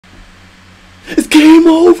It's game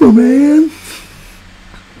over, man.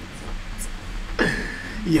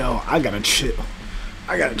 Yo, I gotta chill.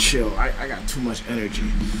 I got too much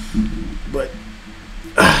energy. But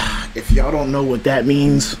if y'all don't know what that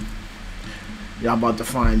means, y'all about to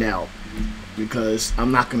find out. Because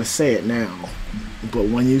I'm not gonna say it now. But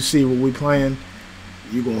when you see what we playing,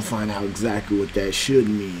 you're gonna find out exactly what that should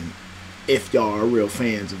mean. If y'all are real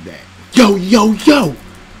fans of that. Yo, yo, yo!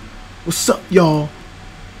 What's up, y'all?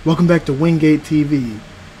 Welcome back to Wingate TV.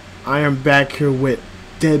 I am back here with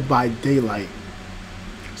Dead by Daylight.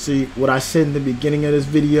 See, what I said in the beginning of this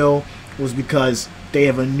video was because they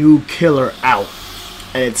have a new killer out.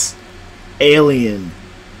 And it's Alien.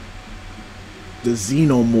 The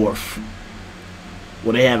Xenomorph.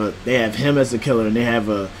 Well, they have him as the killer, and they have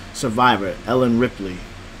a survivor, Ellen Ripley.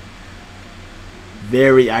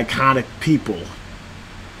 Very iconic people.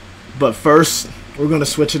 But first, we're gonna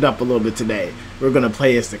switch it up a little bit today. We're gonna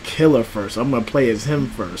play as the killer first. I'm gonna play as him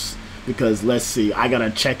first because let's see, I gotta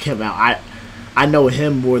check him out. I know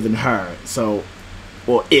him more than her, so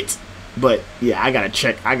well it. But yeah, I gotta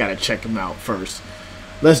check him out first.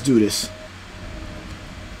 Let's do this.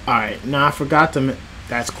 All right, now I forgot to.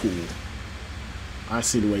 That's cool. I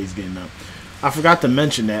see the way he's getting up. I forgot to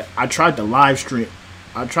mention that I tried to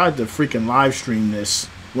freaking live stream this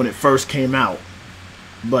when it first came out,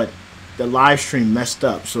 but the live stream messed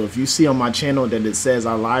up. So if you see on my channel that it says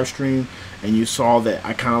I live stream and you saw that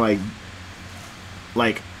I kind of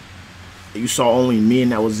like you saw only me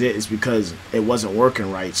and that was it, it's because it wasn't working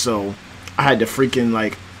right. So I had to freaking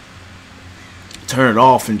like turn it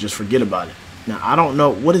off and just forget about it. Now I don't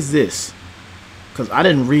know what is this, because I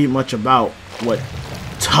didn't read much about what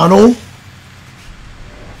tunnel.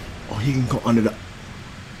 Oh, he can go under the.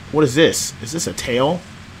 What is this? Is this a tail?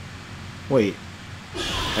 Wait,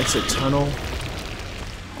 exit tunnel.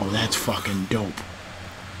 Oh, that's fucking dope.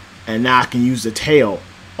 And now I can use the tail.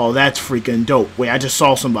 Oh, that's freaking dope. Wait, I just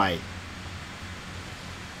saw somebody.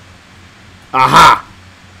 Aha!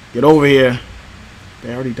 Get over here.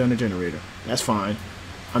 They already done the generator. That's fine.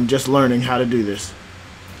 I'm just learning how to do this.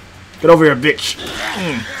 Get over here, bitch.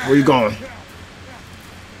 Where you going?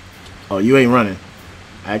 Oh, you ain't running.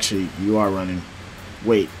 Actually, you are running.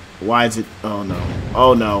 Wait, why is it? Oh, no.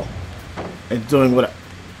 Oh, no. It's doing what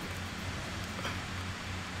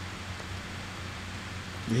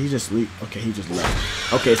Did he just leave? Okay, he just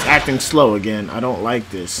left. Okay, it's acting slow again. I don't like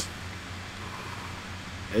this.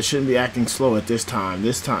 It shouldn't be acting slow at this time.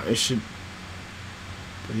 This time, it should...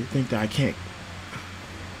 But you think that I can't...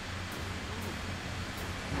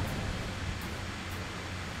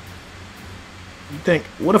 You think,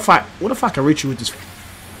 what if I can reach you with this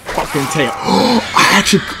fucking tail? I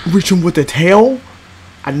actually reach him with the tail?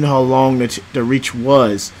 I didn't know how long the reach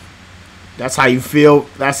was. That's how you feel.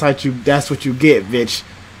 That's what you get, bitch.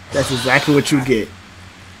 That's exactly what you get.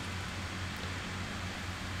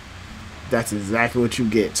 That's exactly what you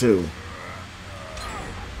get too.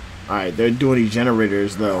 Alright, they're doing these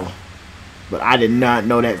generators though. But I did not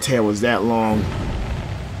know that tail was that long.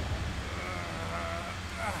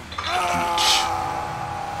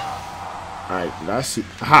 Alright, did I see?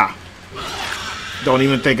 Aha! Don't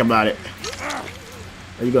even think about it.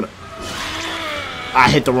 Are you gonna... I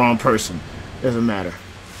hit the wrong person. Doesn't matter.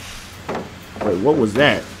 Wait, what was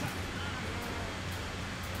that?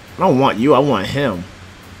 I don't want you, I want him.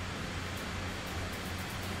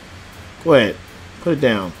 Go ahead. Put it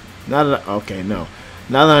down. Now that I... Okay, no.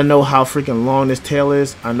 Now that I know how freaking long this tail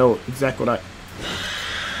is, I know exactly what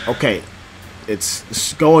I... Okay.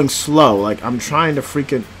 It's going slow. Like, I'm trying to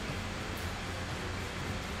freaking...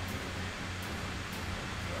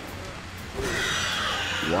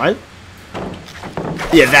 What?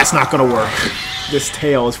 Yeah, that's not gonna work. This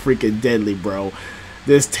tail is freaking deadly, bro.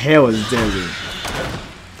 This tail is deadly.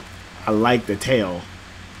 I like the tail.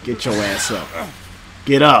 Get your ass up.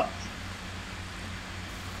 Get up.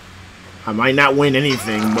 I might not win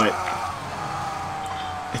anything, but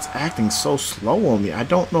it's acting so slow on me. I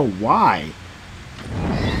don't know why.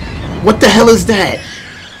 What the hell is that?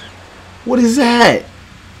 What is that?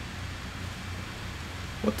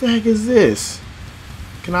 What the heck is this?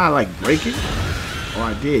 Can I like break it? Oh,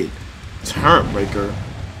 I did. Turret breaker.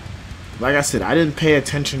 Like I said, I didn't pay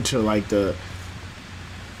attention to like the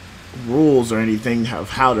rules or anything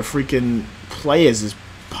of how to freaking play as this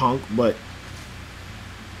punk, but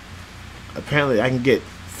apparently I can get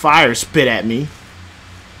fire spit at me,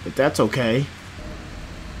 but that's okay.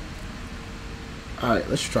 Alright,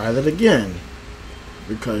 let's try that again,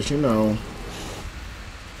 because you know,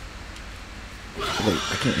 wait,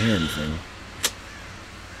 I can't hear anything.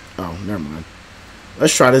 Oh, never mind.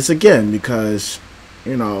 Let's try this again, because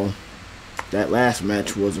you know that last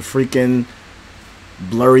match was a freaking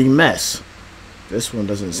blurry mess. This one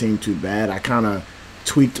doesn't seem too bad. I kind of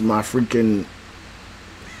tweaked my freaking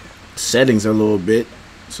settings a little bit.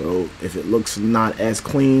 So if it looks not as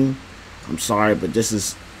clean, I'm sorry, but this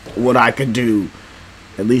is what I could do.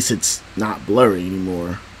 At least it's not blurry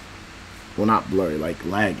anymore. Well, not blurry, like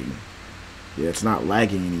lagging. Yeah, it's not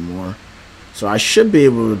lagging anymore. So I should be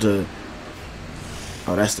able to...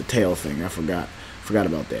 Oh, that's the tail thing. I forgot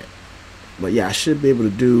about that. But yeah, I should be able to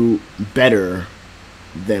do better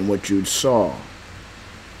than what you saw.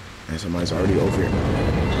 And somebody's already over here.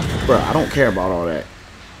 Bro, I don't care about all that.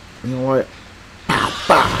 You know what? Bow,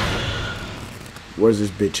 bow. Where's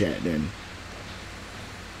this bitch at then?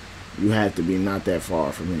 You have to be not that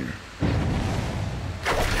far from here.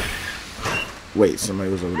 Wait, somebody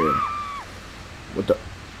was over there. What the?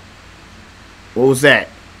 What was that?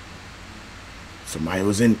 Somebody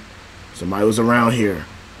was around here.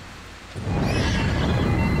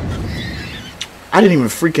 I didn't even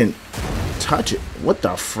freaking touch it. What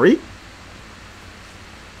the freak?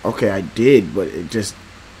 Okay, I did, but it just...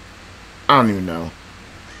 I don't even know.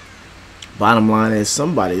 Bottom line is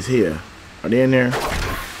somebody's here. Are they in there?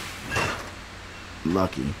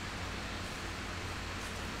 Lucky.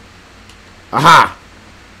 Aha!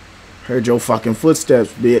 Heard your fucking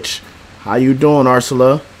footsteps, bitch. How you doing,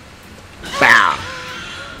 Ursula? Bow!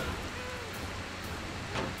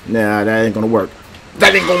 Nah, that ain't gonna work.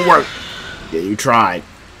 That ain't gonna work! Yeah, you tried.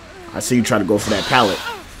 I see you try to go for that pallet.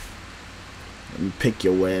 Let me pick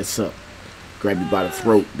your ass up. Grab you by the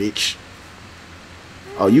throat, bitch.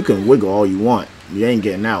 Oh, you can wiggle all you want. You ain't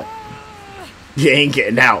getting out. You ain't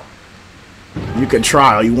getting out. You can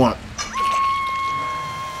try all you want.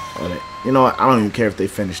 You know what? I don't even care if they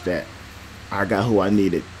finish that. I got who I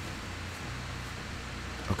needed.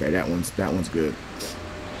 Okay, that one's good.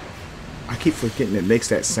 I keep forgetting it makes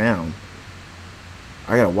that sound.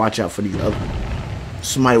 I gotta watch out for these other...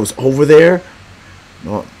 Somebody was over there?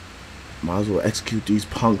 No, might as well execute these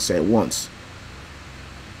punks at once.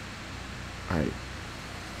 Alright.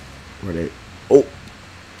 Where they... Oh!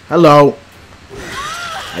 Hello!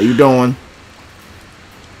 How you doing?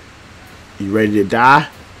 You ready to die?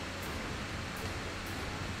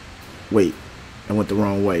 Wait. I went the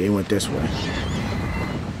wrong way. It went this way.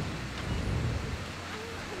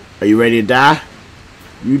 Are you ready to die?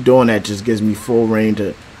 You doing that just gives me full reign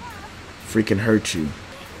to freaking hurt you.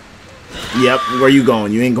 Yep, where you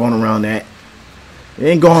going? You ain't going around that. You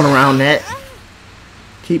ain't going around that.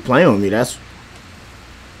 Keep playing with me. That's...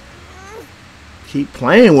 Keep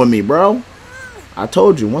playing with me, bro. I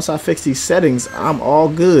told you, once I fix these settings, I'm all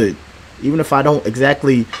good. Even if I don't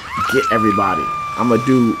exactly get everybody, I'm gonna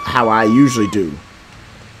do how I usually do.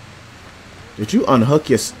 Did you unhook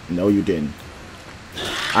your... No, you didn't.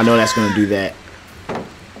 I know that's gonna do that.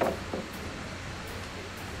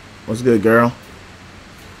 What's good, girl?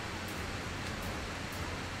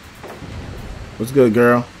 What's good,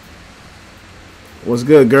 girl? What's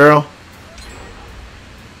good, girl?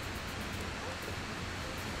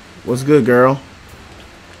 What's good, girl?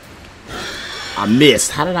 I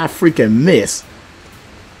missed. How did I freaking miss?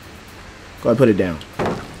 Go ahead, put it down.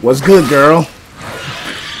 What's good, girl?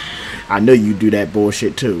 I know you do that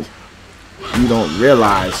bullshit too. You don't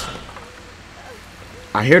realize.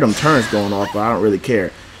 I hear them turns going off, but I don't really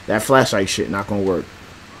care. That flashlight shit not gonna work.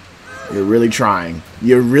 You're really trying.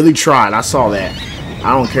 You're really trying. I saw that.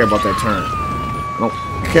 I don't care about that turn. I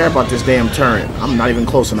don't care about this damn turret. I'm not even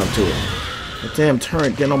close enough to it. That damn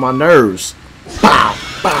turret getting on my nerves. Bow!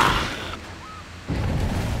 Bow!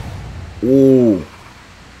 Ooh.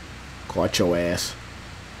 Caught your ass.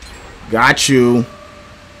 Got you.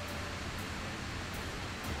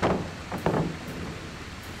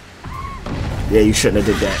 Yeah, you shouldn't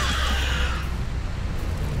have did that.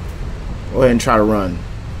 Go ahead and try to run.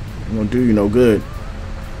 I'm gonna do you no good.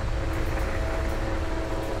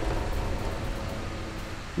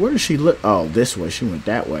 Where did she look? Oh, this way. She went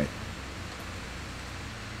that way.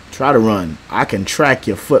 Try to run. I can track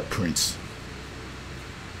your footprints.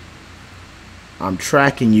 I'm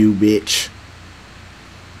tracking you, bitch.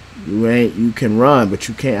 You can run, but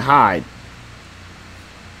you can't hide.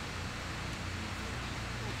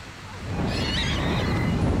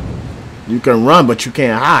 You can run, but you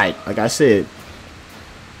can't hide. Like I said.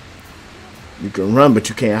 You can run, but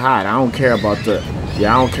you can't hide. I don't care about the...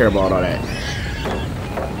 Yeah, I don't care about all that.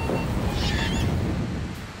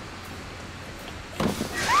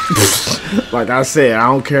 Like I said, I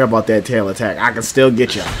don't care about that tail attack. I can still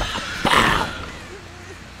get you.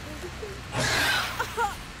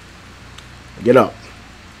 Get up.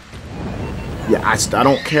 Yeah, I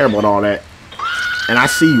don't care about all that. And I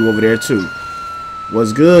see you over there, too.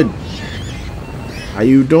 What's good? How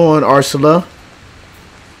you doing, Ursula?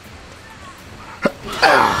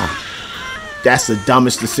 That's the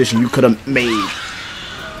dumbest decision you could have made.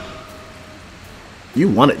 You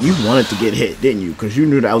wanted to get hit, didn't you? Because you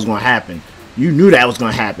knew that was going to happen. You knew that was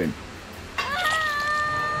going to happen.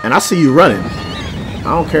 And I see you running. I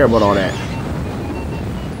don't care about all that.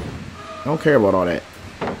 I don't care about all that.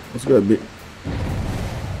 What's good, bitch?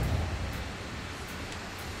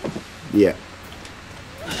 Yeah.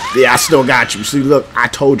 Yeah, I still got you. See, look, I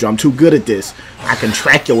told you I'm too good at this. I can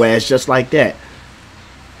track your ass just like that.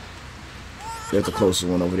 There's the closest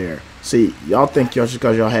one over there. See, y'all think just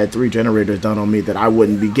because y'all had 3 generators done on me that I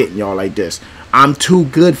wouldn't be getting y'all like this. I'm too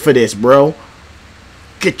good for this, bro.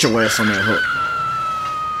 Get your ass on that hook.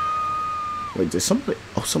 Wait, did somebody...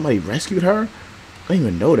 Oh, somebody rescued her? I didn't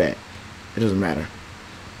even know that. It doesn't matter.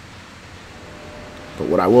 But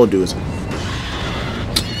what I will do is...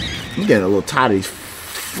 I'm getting a little tired of these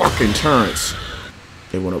fucking turrets.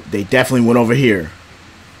 They definitely went over here.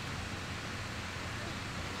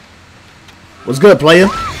 What's good, player?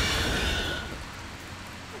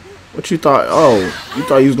 What you thought? Oh, you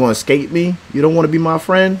thought you was gonna escape me? You don't want to be my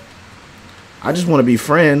friend? I just want to be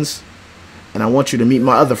friends. And I want you to meet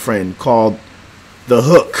my other friend called the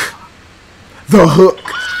Hook. The Hook.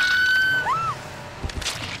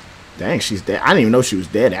 Dang, she's dead. I didn't even know she was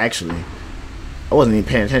dead, actually. I wasn't even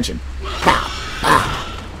paying attention.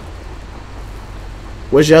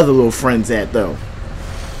 Where's your other little friends at, though?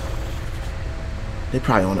 They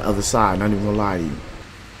probably on the other side, not even gonna lie to you.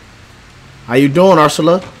 How you doing,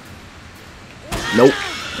 Ursula? Nope,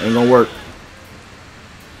 ain't gonna work.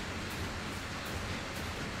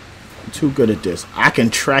 I'm too good at this. I can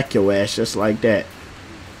track your ass just like that.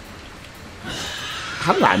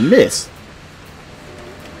 How did I miss?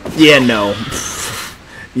 Yeah, no.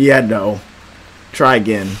 Yeah, no. Try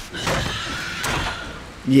again.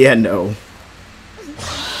 Yeah, no.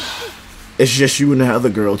 It's just you and the other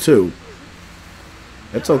girl, too.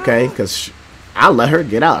 It's okay, because I'll let her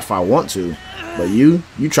get out if I want to. But you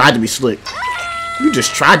tried to be slick. You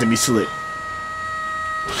just tried to be slick.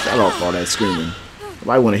 Shut off all that screaming.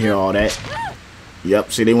 Nobody want to hear all that.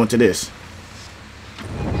 Yep, see, they went to this.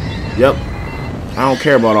 Yep. I don't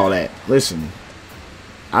care about all that. Listen.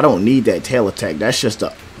 I don't need that tail attack. That's just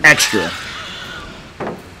a extra.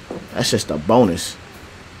 That's just a bonus.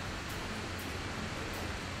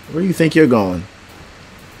 Where do you think you're going?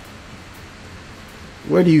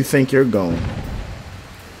 Where do you think you're going?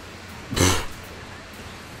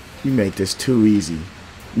 You make this too easy.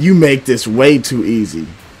 You make this way too easy.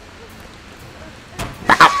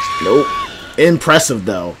 Nope. Impressive,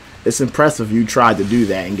 though. It's impressive you tried to do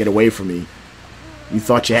that and get away from me. You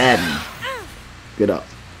thought you had me. Get up.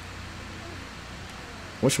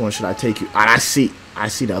 Which one should I take you? I see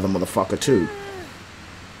the other motherfucker, too.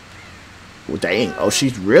 Well, dang. Oh,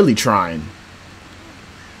 she's really trying.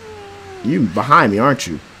 You behind me, aren't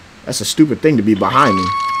you? That's a stupid thing to be behind me.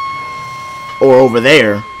 Or over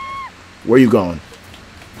there. Where you going?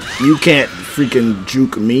 You can't freaking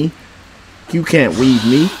juke me. You can't weave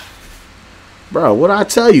me. Bro, what'd I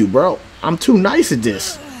tell you, bro? I'm too nice at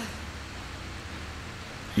this.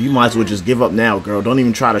 You might as well just give up now, girl. Don't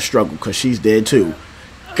even try to struggle, because she's dead, too.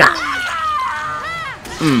 God.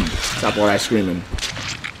 Stop all that screaming.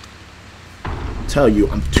 Tell you,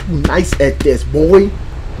 I'm too nice at this, boy.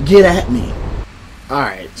 Get at me.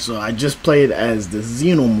 Alright, so I just played as the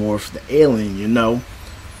Xenomorph, the alien, you know.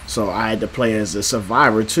 So I had to play as a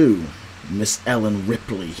survivor too. Miss Ellen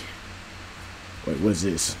Ripley. Wait, what is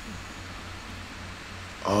this?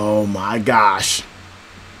 Oh my gosh.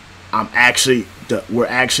 We're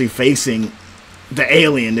actually facing the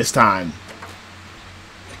alien this time.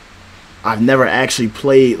 I've never actually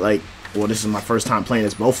played, like, well, this is my first time playing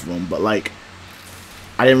as both of them, but like,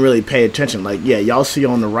 I didn't really pay attention. Like, yeah, y'all see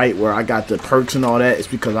on the right where I got the perks and all that. It's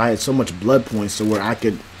because I had so much blood points to where I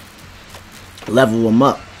could level them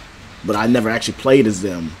up. But I never actually played as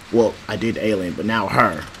them. Well, I did Alien, but now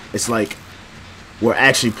her. It's like we're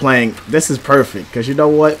actually playing. This is perfect because you know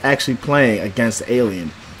what? Actually playing against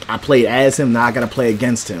Alien. I played as him. Now I got to play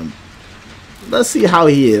against him. Let's see how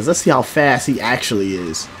he is. Let's see how fast he actually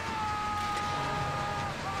is.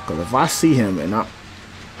 Because if I see him and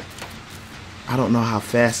I don't know how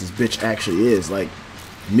fast this bitch actually is. Like,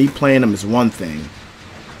 me playing him is one thing.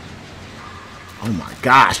 Oh my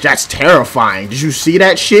gosh, that's terrifying. Did you see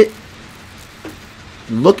that shit?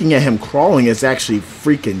 Looking at him crawling is actually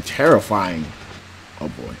freaking terrifying. Oh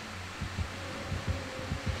boy.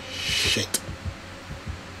 Shit.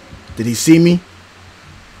 Did he see me?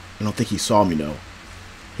 I don't think he saw me though.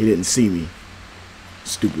 He didn't see me.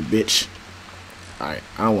 Stupid bitch. Alright,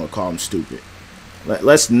 I don't want to call him stupid.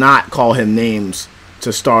 Let's not call him names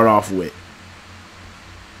to start off with.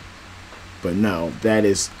 But no, that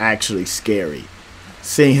is actually scary.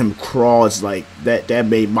 Seeing him crawl is like that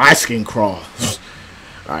made my skin crawl.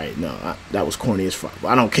 Alright, no, that was corny as fuck. But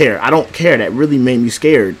I don't care. I don't care. That really made me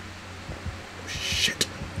scared. Shit.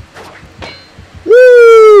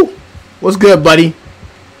 Woo! What's good, buddy?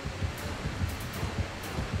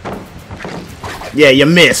 Yeah, you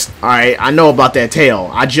missed. Alright, I know about that tail.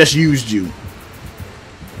 I just used you.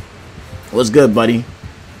 What's good, buddy?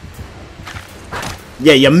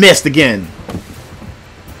 Yeah, you missed again.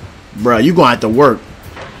 Bruh, you gonna have to work.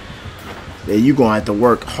 Yeah, you gonna have to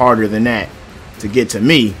work harder than that to get to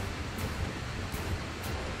me.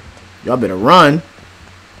 Y'all better run.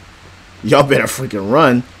 Y'all better freaking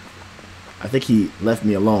run. I think he left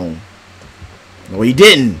me alone. No, he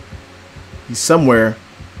didn't. He's somewhere.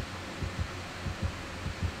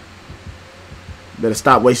 Better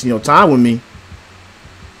stop wasting your time with me.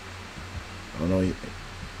 I don't know.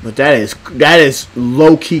 But that is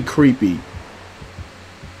low-key creepy.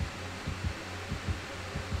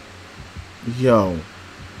 Yo.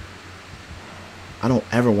 I don't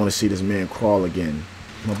ever want to see this man crawl again.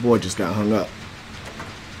 My boy just got hung up.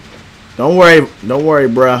 Don't worry,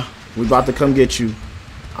 bruh. We about to come get you.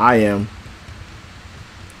 I am.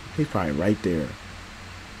 He's probably right there.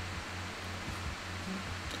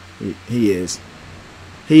 He is.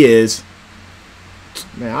 He is.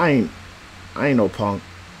 Man, I ain't no punk.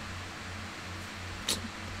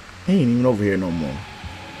 He ain't even over here no more.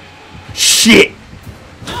 Shit!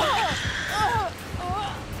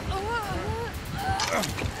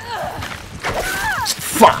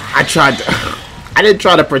 Fuck! I didn't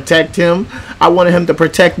try to protect him. I wanted him to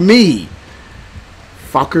protect me.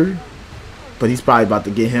 Fucker. But he's probably about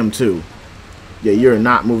to get him too. Yeah, you're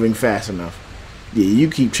not moving fast enough. Yeah, you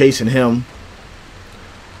keep chasing him.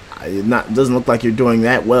 It doesn't look like you're doing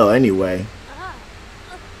that well anyway.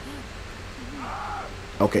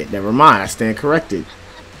 Okay, never mind. I stand corrected.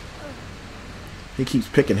 He keeps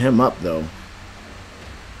picking him up though.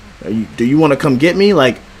 Do you want to come get me?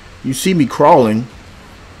 Like, you see me crawling.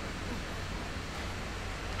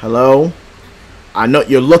 Hello? I know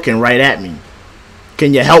you're looking right at me.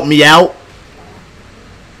 Can you help me out?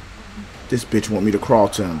 This bitch want me to crawl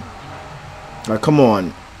to him. Like, come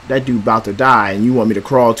on. That dude about to die and you want me to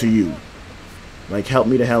crawl to you. Like, help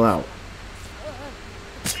me the hell out.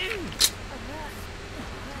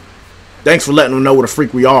 Thanks for letting them know what a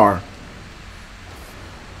freak we are.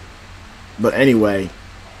 But anyway,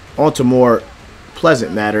 on to more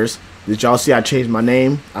pleasant matters. Did y'all see I changed my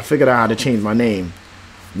name? I figured out how to change my name.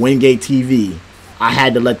 Wingate TV. I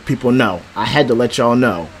had to let people know. I had to let y'all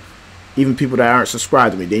know. Even people that aren't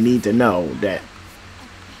subscribed to me, they need to know that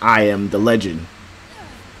I am the legend.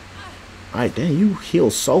 Alright, damn, you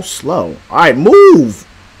heal so slow. Alright, move!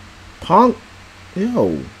 Punk.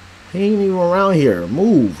 Yo, he ain't even around here.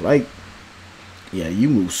 Move. Like, yeah, you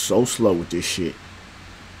move so slow with this shit.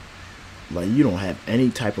 Like, you don't have any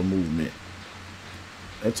type of movement.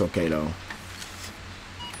 It's okay, though.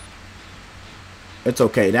 It's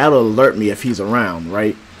okay. That'll alert me if he's around,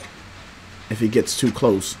 right? If he gets too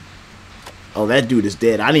close. Oh, that dude is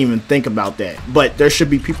dead. I didn't even think about that. But there should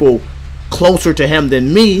be people closer to him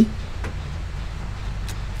than me.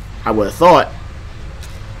 I would have thought.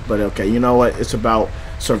 But okay, you know what? It's about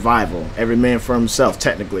survival. Every man for himself,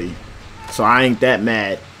 technically. So I ain't that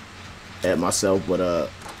mad at myself. But I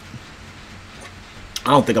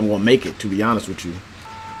don't think I'm going to make it, to be honest with you.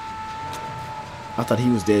 I thought he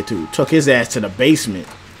was dead too. Took his ass to the basement.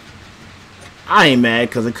 I ain't mad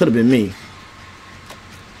because it could have been me.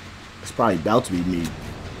 It's probably about to be me.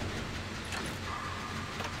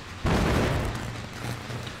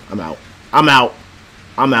 I'm out. I'm out.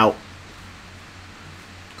 I'm out.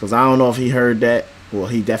 Because I don't know if he heard that. Well,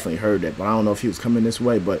 he definitely heard that. But I don't know if he was coming this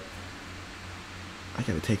way. But I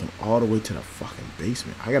got to take him all the way to the fucking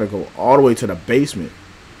basement. I got to go all the way to the basement.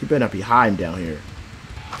 He better not be hiding down here.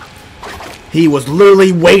 He was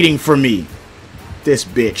literally waiting for me. This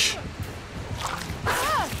bitch.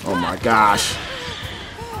 Oh my gosh.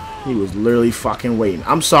 He was literally fucking waiting.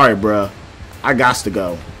 I'm sorry, bruh. I gots to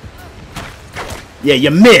go. Yeah,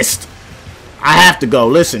 you missed. I have to go.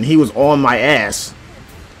 Listen, he was on my ass.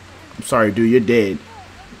 I'm sorry, dude. You're dead.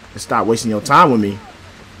 Stop wasting your time with me.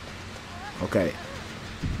 Okay.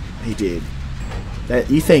 He did.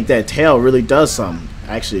 You think that tail really does something.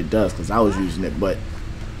 Actually, it does, because I was using it, but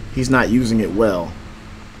he's not using it well.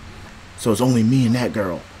 So it's only me and that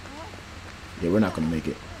girl. Yeah, we're not going to make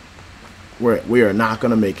it. We are not going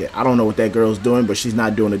to make it. I don't know what that girl's doing, but she's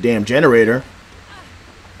not doing a damn generator.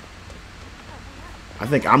 I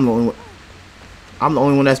think I'm the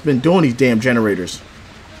only one that's been doing these damn generators.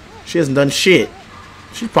 She hasn't done shit.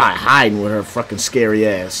 She's probably hiding with her fucking scary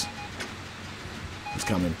ass. He's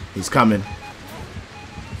coming. He's coming.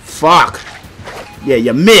 Fuck. Yeah,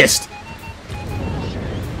 you missed.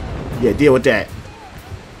 Yeah, deal with that.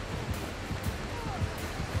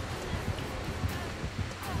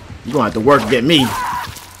 You're gonna have to work to get me.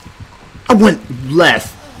 I went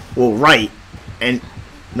left. Well, right. And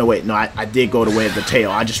no, wait. No, I did go the way of the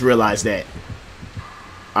tail. I just realized that.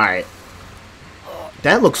 Alright.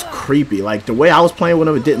 That looks creepy. Like, the way I was playing with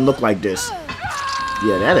him, it didn't look like this.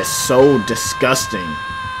 Yeah, that is so disgusting.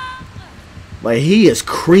 Like, he is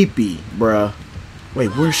creepy, bruh. Wait,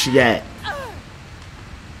 where's she at?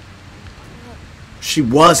 She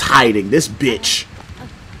was hiding. This bitch.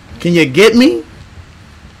 Can you get me?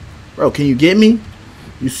 Bro, can you get me?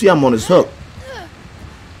 You see I'm on his hook.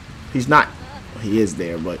 He's not. He is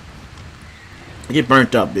there, but... Get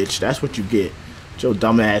burnt up, bitch. That's what you get. What your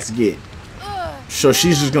dumb ass get. So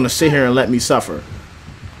she's just gonna sit here and let me suffer.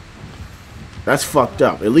 That's fucked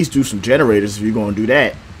up. At least do some generators if you're gonna do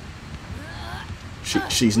that.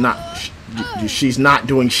 She's not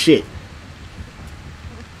doing shit.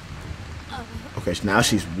 Okay, so now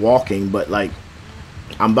she's walking, but like,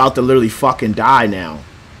 I'm about to literally fucking die now.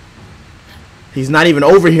 He's not even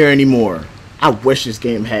over here anymore. I wish this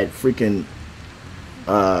game had freaking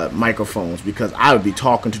microphones, because I would be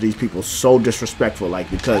talking to these people so disrespectful,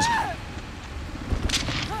 like, because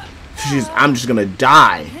I'm just gonna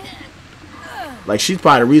die. Like, she's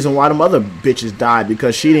probably the reason why them other bitches died,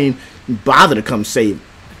 because she didn't bother to come save.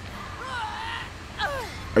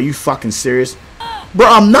 Are you fucking serious? Bro,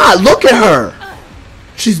 I'm not. Look at her.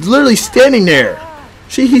 She's literally standing there.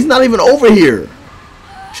 He's not even over here.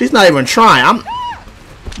 She's not even trying.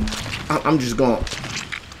 I'm just going.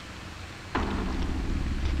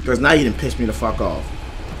 Because now you done pissed me the fuck off.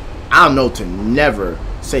 I'll know to never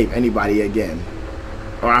save anybody again.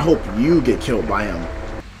 Or I hope you get killed by him.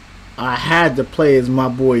 I had to play as my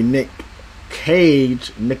boy Nicolas Cage.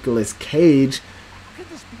 How could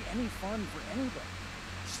this be any fun for anybody?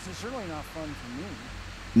 It's certainly not fun for me.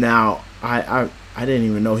 Now, I didn't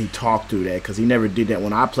even know he talked through that, because he never did that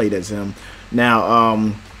when I played as him.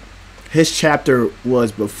 Now, his chapter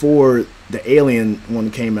was before the Alien one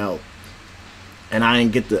came out, and I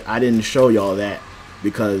didn't show y'all that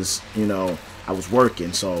because, you know, I was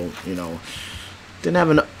working, so, you know, didn't have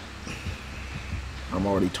enough. I'm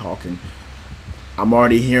already talking. I'm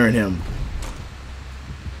already hearing him.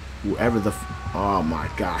 Whoever the oh my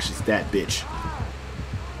gosh, it's that bitch.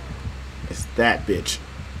 It's that bitch.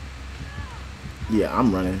 Yeah,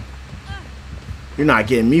 I'm running. You're not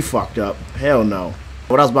getting me fucked up. Hell no.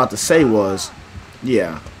 What I was about to say was,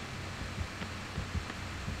 yeah.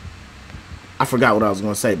 I forgot what I was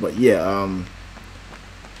gonna say, but yeah,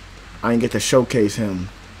 I didn't get to showcase him.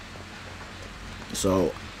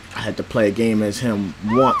 So I had to play a game as him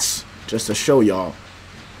once just to show y'all.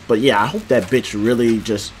 But yeah, I hope that bitch really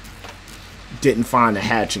just didn't find the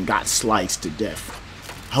hatch and got sliced to death.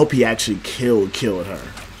 I hope he actually killed her.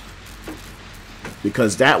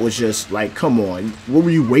 Because that was just like, come on. What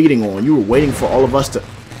were you waiting on? You were waiting for all of us to...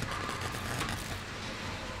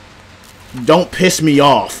 Don't piss me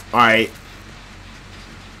off, alright?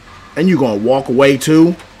 And you gonna walk away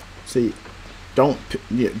too? See, don't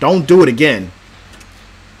do it again.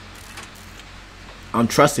 I'm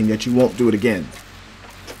trusting that you won't do it again.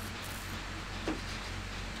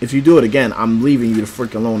 If you do it again, I'm leaving you the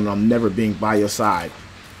freak alone and I'm never being by your side.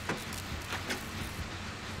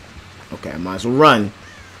 Okay, I might as well run.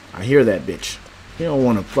 I hear that bitch. You don't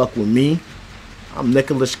want to fuck with me. I'm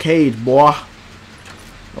Nicolas Cage, boy.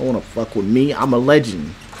 Don't want to fuck with me. I'm a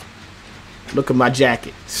legend. Look at my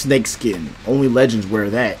jacket. Snakeskin. Only legends wear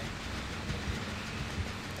that.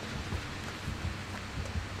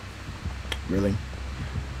 Really?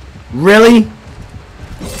 Really?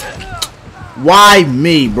 Why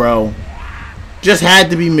me, bro? Just had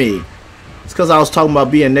to be me. It's because I was talking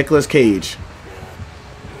about being Nicolas Cage.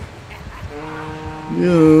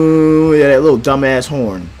 Yeah, that little dumbass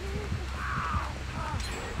horn.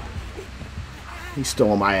 He's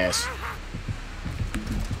still on my ass.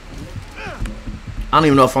 I don't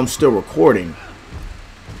even know if I'm still recording.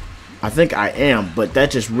 I think I am, but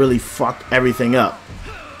that just really fucked everything up.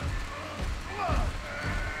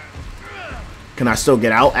 Can I still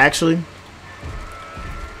get out, actually?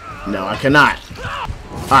 No, I cannot.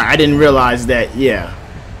 Alright, I didn't realize that, yeah.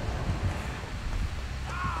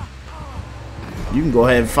 You can go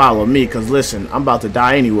ahead and follow me, because listen, I'm about to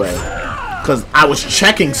die anyway. Because I was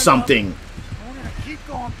checking something. We're gonna keep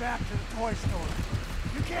going back to the toy store.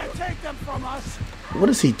 You can't take them from us. What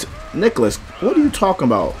is he... Nicholas, what are you talking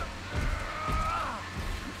about?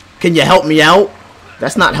 Can you help me out?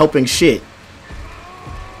 That's not helping shit.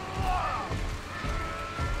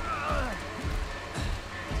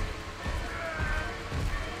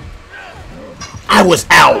 I was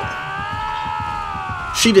out.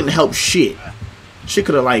 She didn't help shit. She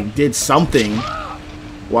could have like did something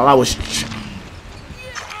while I was.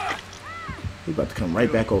 He about to come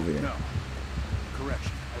right back over here.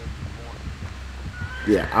 Correction.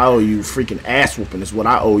 Yeah, I owe you freaking ass whooping is what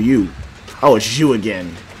I owe you. Oh, it's you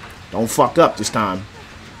again. Don't fuck up this time.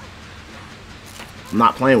 I'm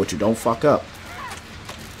not playing with you. Don't fuck up.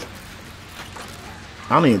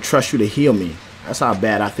 I don't even trust you to heal me. That's how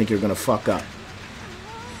bad I think you're gonna fuck up.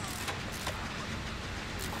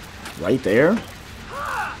 Right there?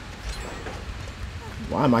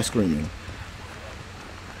 Why am I screaming?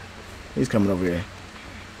 He's coming over here.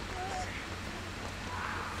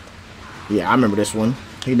 Yeah, I remember this one.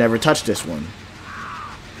 He never touched this one.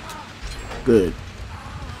 Good.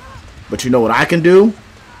 But you know what I can do?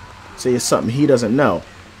 See, it's something he doesn't know.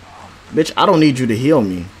 Bitch, I don't need you to heal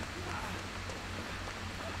me.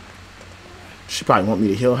 She probably want me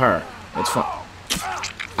to heal her. That's fine.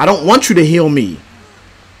 I don't want you to heal me.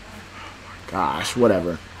 Gosh,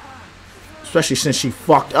 whatever. Especially since she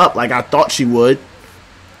fucked up like I thought she would.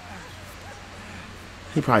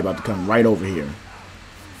 He probably about to come right over here.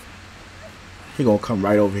 He gonna come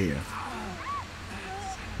right over here.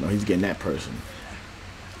 No, he's getting that person.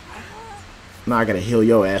 Now I gotta heal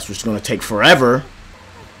your ass, which is gonna take forever.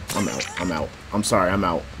 I'm out. I'm out. I'm sorry. I'm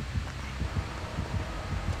out.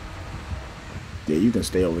 Yeah, you can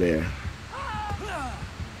stay over there.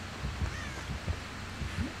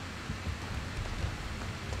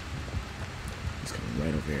 He's coming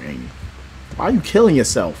right over here, ain't he? Why are you killing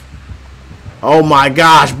yourself? Oh my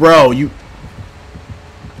gosh, bro. You.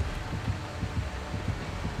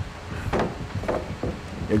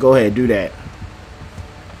 Yeah, go ahead, do that.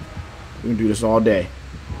 We can do this all day.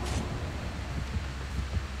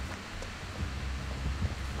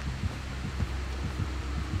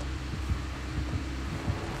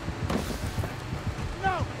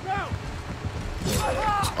 No, no.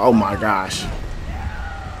 Oh my gosh.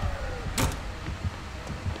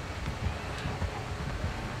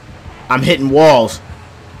 I'm hitting walls.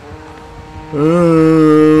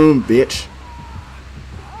 Bitch.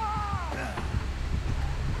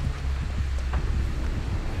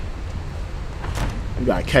 You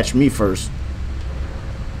gotta catch me first.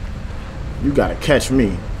 You gotta catch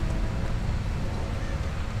me.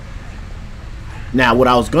 Now, what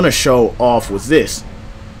I was gonna show off was this.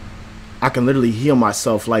 I can literally heal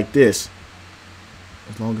myself like this.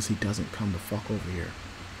 As long as he doesn't come the fuck over here.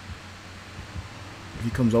 If he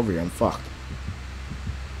comes over here, I'm fucked.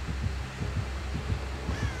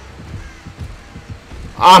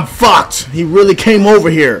 I'm fucked! He really came over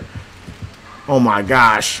here. Oh my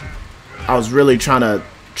gosh. I was really trying to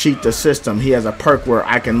cheat the system. He has a perk where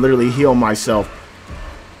I can literally heal myself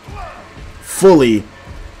fully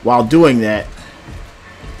while doing that.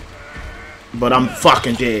 But I'm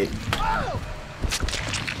fucking dead.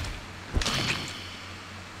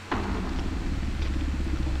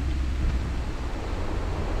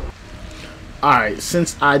 Alright,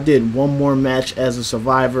 since I did one more match as a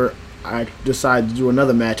survivor, I decided to do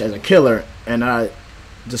another match as a killer, and I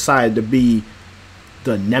decided to be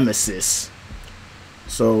the nemesis.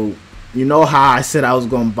 So, you know how I said I was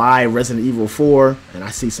going to buy Resident Evil 4, and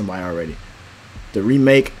I see somebody already. The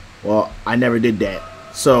remake, well, I never did that.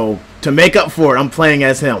 So, to make up for it, I'm playing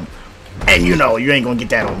as him. And you know, you ain't going to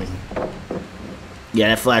get that on me. Yeah,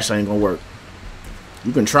 that flashlight ain't going to work.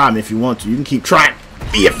 You can try me if you want to. You can keep trying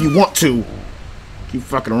me if you want to. Keep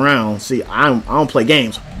fucking around. See, I don't play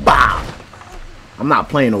games. Bah! I'm not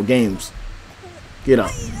playing no games. Get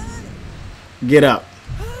up. Get up.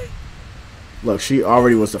 Look, she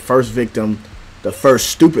already was the first victim. The first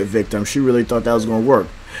stupid victim. She really thought that was going to work.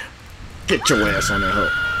 Get your ass on that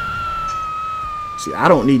hook. See, I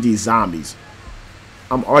don't need these zombies.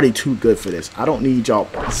 I'm already too good for this. I don't need y'all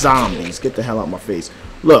zombies. Get the hell out of my face.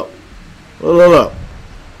 Look. Look.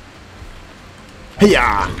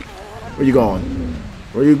 Hey-ya! Where you going?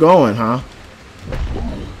 Where you going, huh?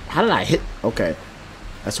 How did I hit? Okay.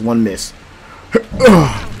 That's one miss.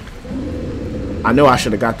 I know I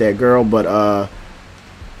should have got that girl, but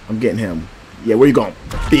I'm getting him. Yeah, where you going,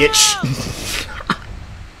 bitch?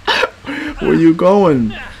 Where you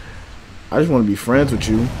going? I just want to be friends with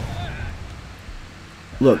you.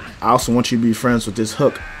 Look, I also want you to be friends with this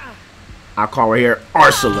hook. I call her here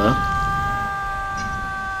Ursula.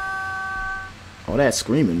 Oh, that's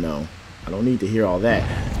screaming though. I don't need to hear all that.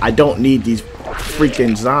 I don't need these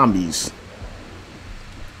freaking zombies.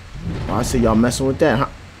 Oh, I see y'all messing with that.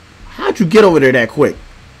 How'd you get over there that quick?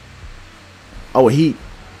 Oh, he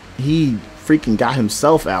freaking got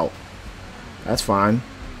himself out. That's fine.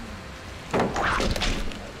 Oh,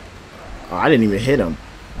 I didn't even hit him.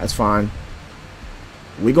 That's fine.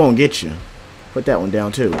 We gonna get you. Put that one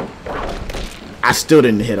down too. I still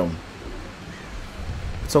didn't hit him.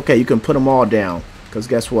 It's okay. You can put them all down. Because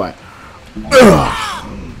guess what? Ugh.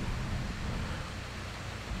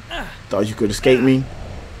 Thought you could escape me?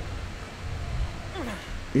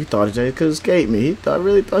 He thought he could escape me. He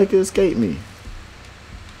really thought he could escape me.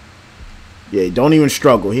 Yeah, don't even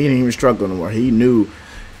struggle. He didn't even struggle no more. He knew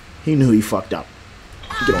he fucked up.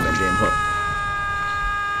 Get on that damn hook.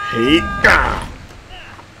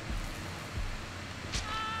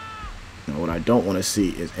 Now what I don't want to see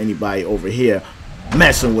is anybody over here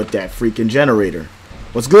messing with that freaking generator.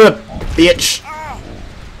 What's good, bitch?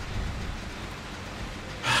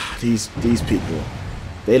 These people,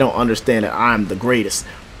 they don't understand that I'm the greatest.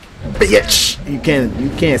 Bitch, you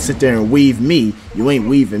can't sit there and weave me. You ain't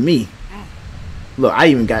weaving me. Look, I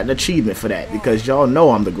even got an achievement for that because y'all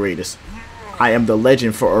know I'm the greatest. I am the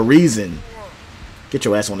legend for a reason. Get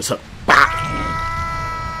your ass on this hook. Bah!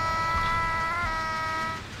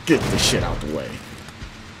 Get this shit out the way.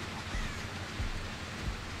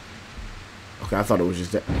 Okay, I thought it was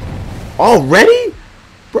just that. Already?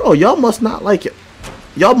 Bro, y'all must not like it.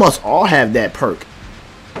 Y'all must all have that perk.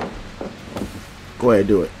 Go ahead,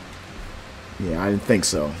 do it. Yeah, I didn't think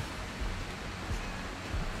so.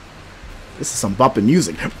 This is some bumping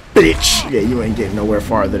music. Bitch! Yeah, you ain't getting nowhere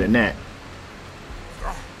farther than that.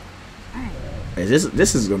 Hey,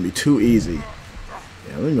 this is gonna be too easy.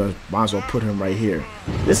 Yeah, might as well put him right here.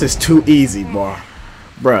 This is too easy, boy.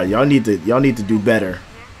 Bruh, y'all need to do better.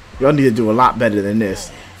 Y'all need to do a lot better than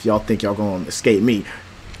this. If y'all think y'all gonna escape me.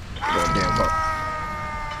 Oh, damn, bro.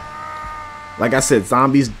 Like I said,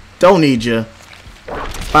 zombies don't need you.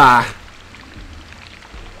 Bye.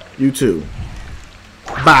 You too.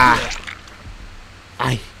 Bye.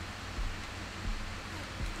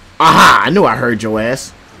 Aha! I knew I heard your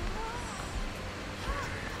ass.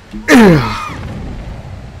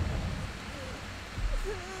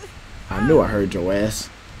 I knew I heard your ass.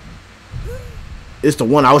 It's the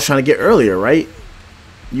one I was trying to get earlier, right?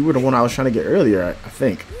 You were the one I was trying to get earlier, I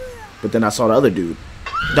think. But then I saw the other dude.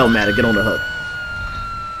 Don't matter, get on the hook.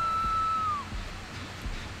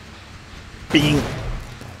 Bing.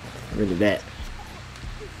 Rid of that.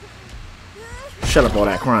 Shut up all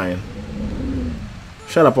that crying.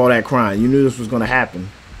 Shut up all that crying. You knew this was gonna happen.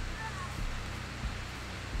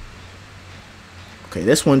 Okay,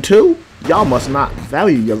 this one too? Y'all must not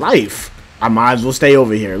value your life. I might as well stay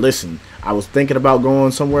over here. Listen, I was thinking about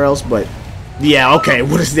going somewhere else, but yeah, okay,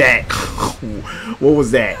 what is that? What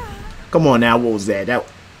was that? Come on now, what was that?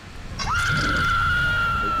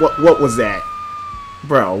 What was that?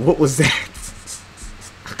 Bro, what was that?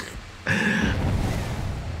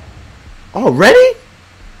 Already?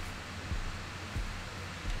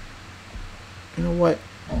 You know what?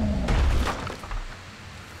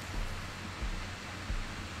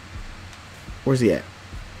 Where's he at?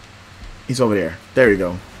 He's over there. There we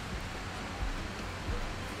go.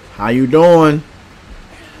 How you doing?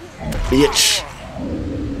 Bitch.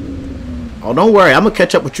 Oh, don't worry. I'm gonna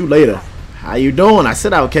catch up with you later. How you doing? I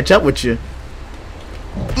said I would catch up with you.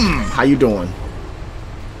 How you doing?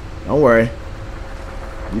 Don't worry.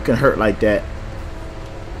 You can hurt like that.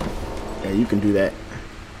 Yeah, you can do that.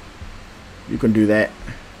 You can do that.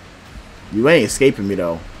 You ain't escaping me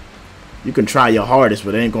though. You can try your hardest,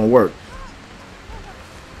 but it ain't gonna work.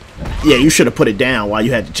 Yeah, you should have put it down while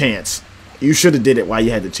you had the chance. You should have did it while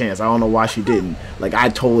you had the chance. I don't know why she didn't. Like, I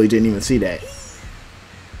totally didn't even see that.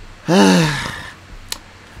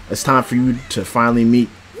 It's time for you to finally meet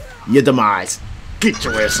your demise. Get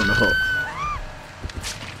your ass on the hook.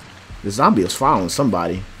 The zombie is following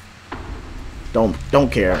somebody. Don't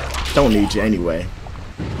care. Don't need you anyway.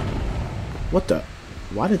 What the?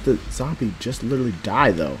 Why did the zombie just literally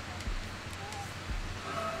die though?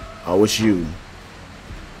 Oh, it's you.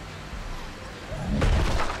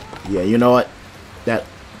 Yeah, you know what? That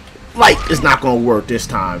light is not gonna work this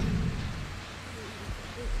time.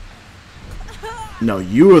 No,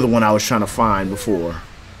 you were the one I was trying to find before.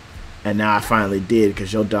 And now I finally did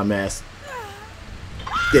because your dumb ass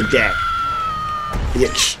did that.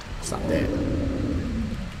 Bitch. Stop that.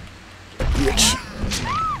 Bitch.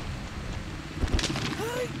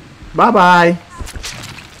 Bye-bye.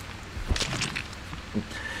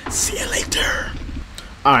 See you later.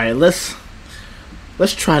 Alright, let's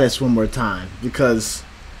try this one more time. Because,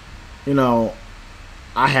 you know,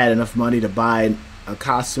 I had enough money to buy a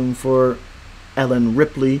costume for Ellen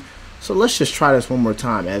Ripley. So let's just try this one more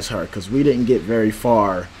time as her. Because we didn't get very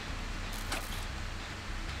far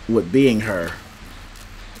with being her.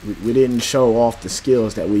 We didn't show off the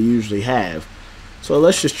skills that we usually have. So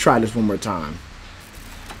let's just try this one more time.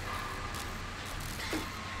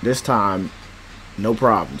 This time, No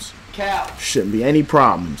problems. Cow. Shouldn't be any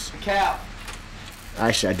problems. Cow.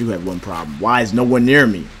 Actually, I do have one problem. Why is no one near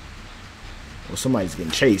me? Well, somebody's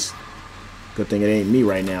getting chased. Good thing it ain't me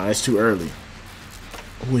right now. That's too early.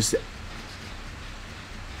 Who is that?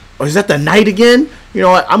 Oh, is that the knight again? You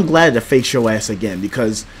know what? I'm glad to face your ass again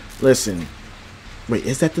because, listen. Wait,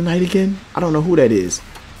 is that the knight again? I don't know who that is.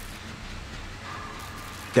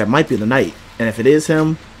 That might be the knight. And if it is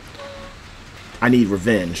him, I need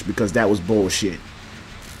revenge because that was bullshit.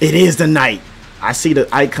 It is the knight. I see the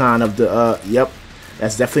icon of the, yep.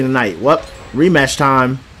 That's definitely the knight. What? Rematch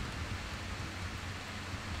time.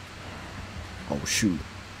 Oh, shoot.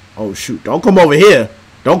 Oh, shoot. Don't come over here.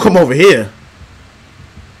 Don't come over here.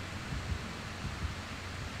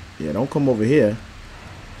 Yeah, don't come over here.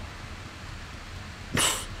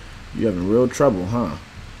 You having real trouble, huh?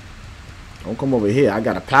 Don't come over here. I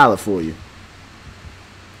got a pallet for you.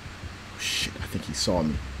 Shit, I think he saw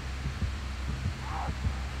me.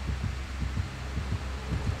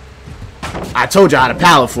 I told you I had a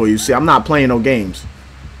pallet for you. See, I'm not playing no games.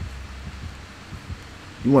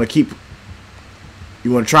 You want to keep...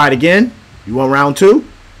 You want to try it again? You want round 2?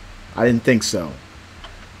 I didn't think so.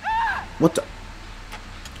 What the...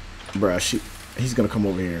 Bruh, he's going to come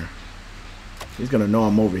over here. He's going to know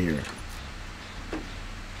I'm over here.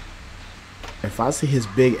 If I see his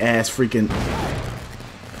big ass freaking...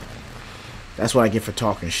 That's what I get for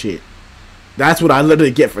talking shit. That's what I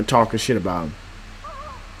literally get for talking shit about him.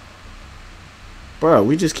 Bro,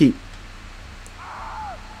 we just keep...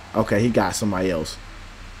 Okay, he got somebody else.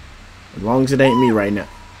 As long as it ain't me right now.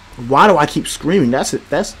 Why do I keep screaming? I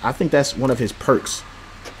think that's one of his perks.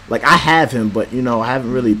 Like, I have him, but, you know, I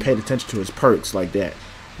haven't really paid attention to his perks like that.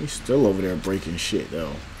 He's still over there breaking shit,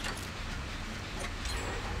 though.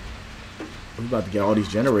 We're about to get all these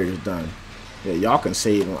generators done. Yeah, y'all can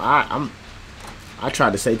save them. I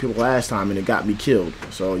tried to save people last time, and it got me killed.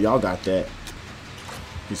 So, y'all got that.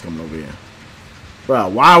 He's coming over here. Bro,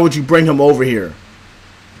 why would you bring him over here?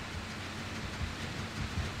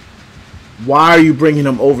 Why are you bringing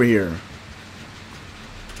him over here?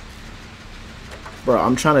 Bro,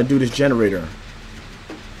 I'm trying to do this generator.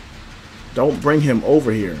 Don't bring him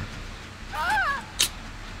over here.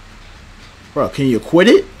 Bro, can you quit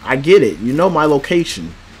it? I get it. You know my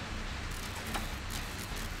location.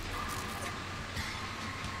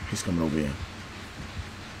 He's coming over here.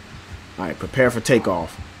 Alright, prepare for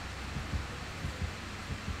takeoff.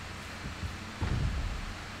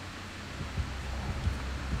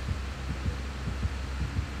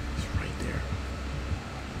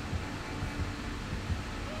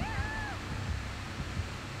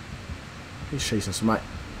 He's chasing somebody.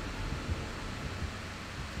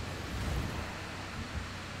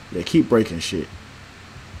 They keep breaking shit.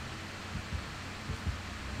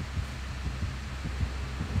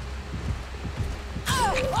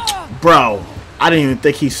 Bro, I didn't even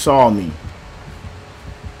think he saw me.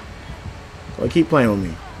 So keep playing with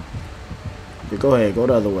me. Okay, go ahead, go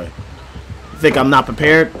the other way. You think I'm not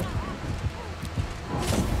prepared?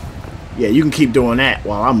 Yeah, you can keep doing that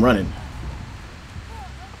while I'm running.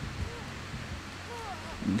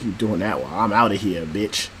 You keep doing that while I'm out of here,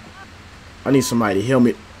 bitch. I need somebody to heal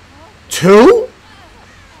me. 2?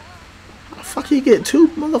 How the fuck you get 2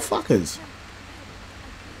 motherfuckers?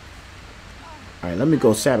 Alright, let me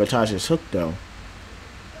go sabotage his hook, though.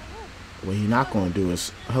 What he's not going to do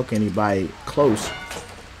is hook anybody close.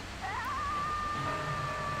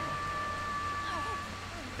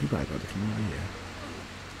 He probably got to come over here.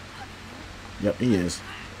 Yep, he is.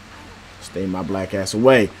 Stay my black ass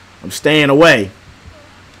away. I'm staying away.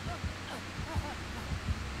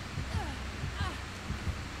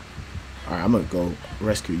 Alright, I'm gonna go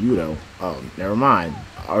rescue you though. Oh, never mind.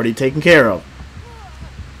 Already taken care of.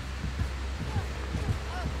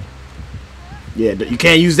 Yeah, you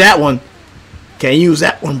can't use that one. Can't use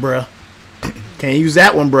that one, bruh. Can't use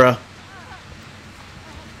that one, bruh.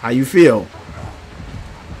 How you feel?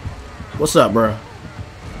 What's up, bruh?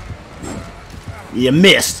 You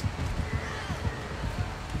missed.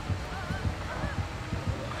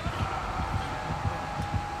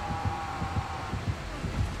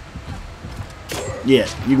 Yeah,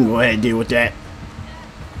 you can go ahead and deal with that.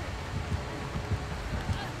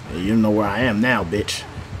 Yeah, you don't know where I am now, bitch.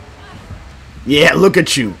 Yeah, look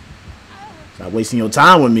at you. Stop wasting your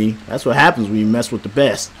time with me. That's what happens when you mess with the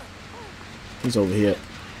best. He's over here.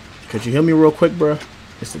 Could you heal me real quick, bro?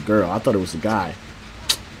 It's the girl. I thought it was the guy.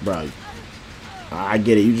 Bro, I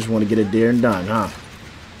get it. You just want to get it there and done, huh?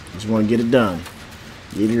 You just want to get it done.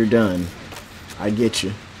 Get it done. I get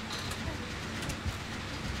you.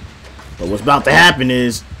 But what's about to happen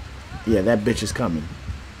is, yeah, that bitch is coming.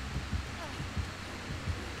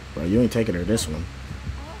 Bro, you ain't taking her this one.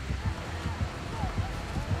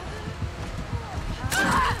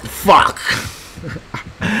 Fuck!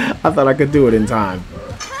 I thought I could do it in time.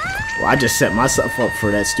 Well, I just set myself up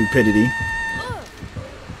for that stupidity.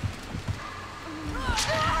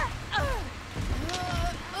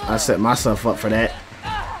 I set myself up for that.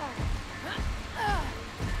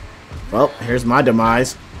 Well, here's my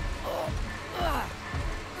demise.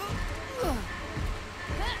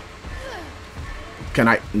 Can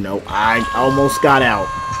I? No, I almost got out.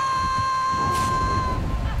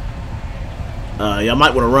 Y'all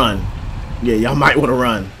might want to run. Yeah, y'all might want to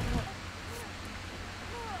run.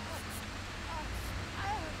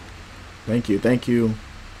 Thank you, thank you.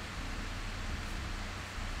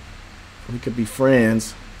 We could be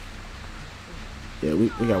friends. Yeah, we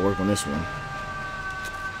gotta work on this one.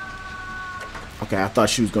 Okay, I thought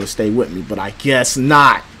she was gonna stay with me, but I guess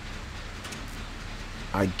not.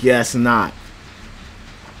 I guess not.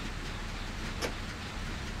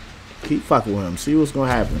 Keep fucking with him. See what's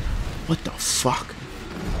gonna happen. What the fuck?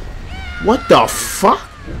 What the fuck?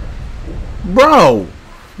 Bro!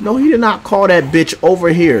 No, he did not call that bitch over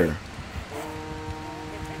here.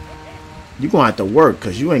 You gonna have to work,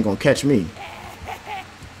 cause you ain't gonna catch me.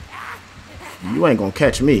 You ain't gonna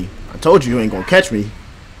catch me. I told you ain't gonna catch me.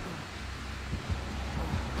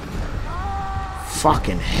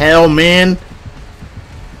 Fucking hell, man.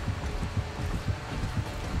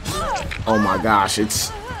 Oh my gosh,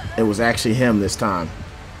 it was actually him this time.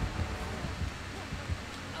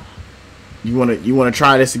 You wanna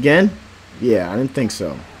try this again? Yeah, I didn't think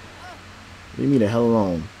so. Leave me the hell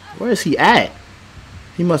alone. Where is he at?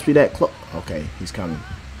 He must be that close. Okay, he's coming.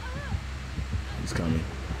 He's coming.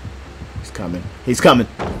 He's coming. He's coming.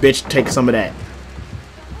 Bitch, take some of that.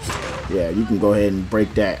 Yeah, you can go ahead and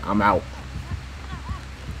break that. I'm out.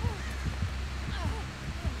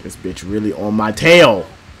 This bitch really on my tail.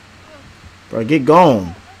 Bro, get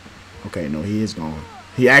gone. Okay, no, he is gone.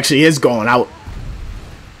 He actually is gone out.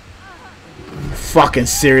 Fucking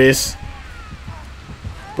serious.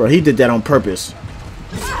 Bro, he did that on purpose.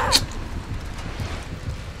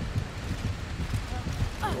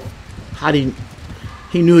 How did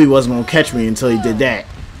he knew he wasn't gonna catch me until he did that.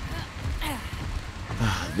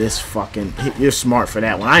 This fucking you're smart for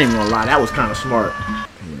that one. I ain't even gonna lie, that was kind of smart.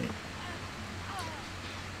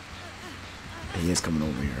 He is coming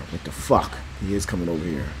over here. What the fuck? He is coming over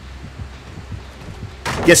here.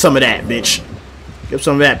 Get some of that, bitch. Get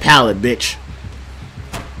some of that pallet, bitch.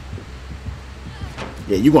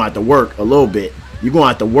 Yeah, you gonna have to work a little bit. You gonna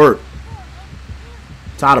have to work.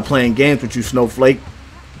 Tired of playing games with you, snowflake.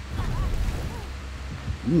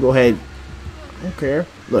 You can go ahead. I don't care.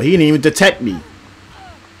 Look, he didn't even detect me.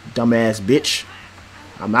 Dumbass bitch.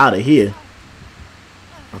 I'm out of here.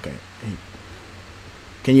 Okay.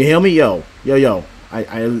 Can you hear me? Yo.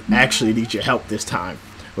 I actually need your help this time.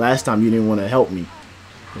 Last time you didn't want to help me.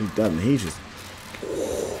 He doesn't. He's just.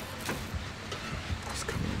 He's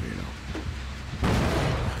coming over here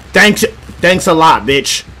though. Thanks a lot,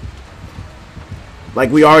 bitch.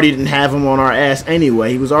 Like we already didn't have him on our ass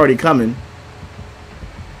anyway. He was already coming.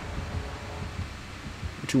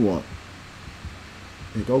 What you want?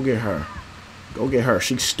 Hey, go get her. Go get her.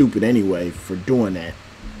 She's stupid anyway for doing that.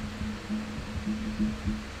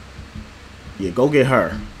 Yeah, go get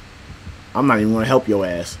her. I'm not even gonna help your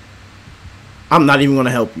ass. I'm not even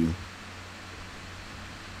gonna help you.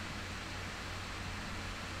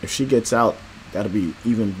 If she gets out, that'll be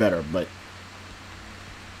even better, but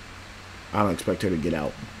I don't expect her to get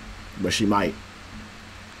out. But she might.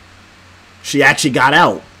 She actually got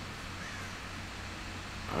out.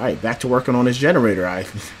 Alright, back to working on this generator.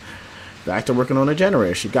 Back to working on the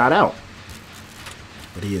generator. She got out.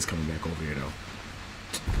 But he is coming back over here though.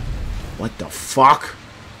 What the fuck?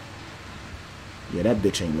 Yeah, that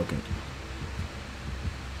bitch ain't looking.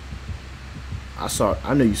 I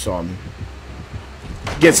knew you saw me.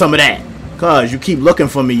 Get some of that. Cause you keep looking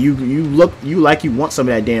for me. You like you want some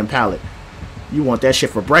of that damn pallet. You want that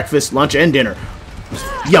shit for breakfast, lunch, and dinner.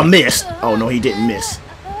 You missed. Oh no, he didn't miss.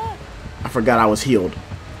 I forgot I was healed.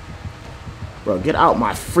 Bro, get out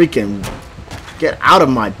my freaking... Get out of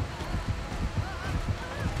my...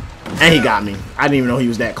 And he got me. I didn't even know he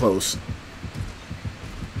was that close.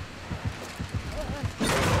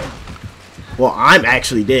 Well, I'm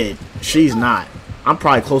actually dead. She's not. I'm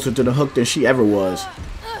probably closer to the hook than she ever was.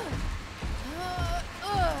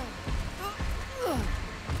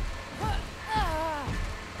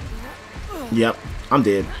 Yep, I'm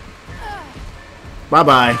dead.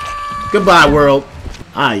 Bye-bye. Goodbye, world.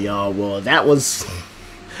 Alright, y'all. Well, that was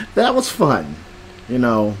fun. You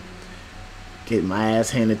know, getting my ass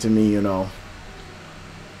handed to me, you know.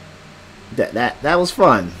 That was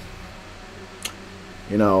fun.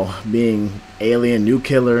 you know, being Alien, new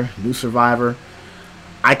killer, new survivor.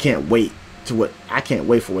 I can't wait for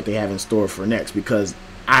what they have in store for next, because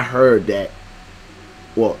I heard that,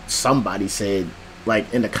 well, somebody said,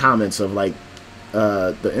 like, in the comments of, like,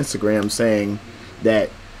 the Instagram, saying that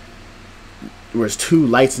there was 2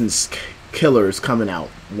 licensed killers coming out.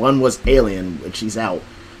 One was Alien, which he's out.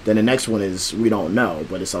 Then the next one is, we don't know,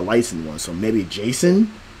 but it's a licensed one. So maybe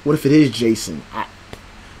Jason? What if it is Jason?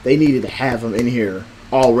 They needed to have him in here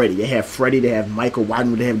already. They have Freddy, they have Michael. Why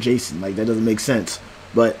would they have Jason? Like, that doesn't make sense.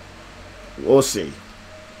 But we'll see.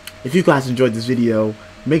 If you guys enjoyed this video,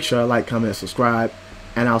 make sure to like, comment, and subscribe.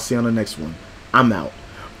 And I'll see you on the next one. I'm out.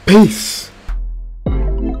 Peace.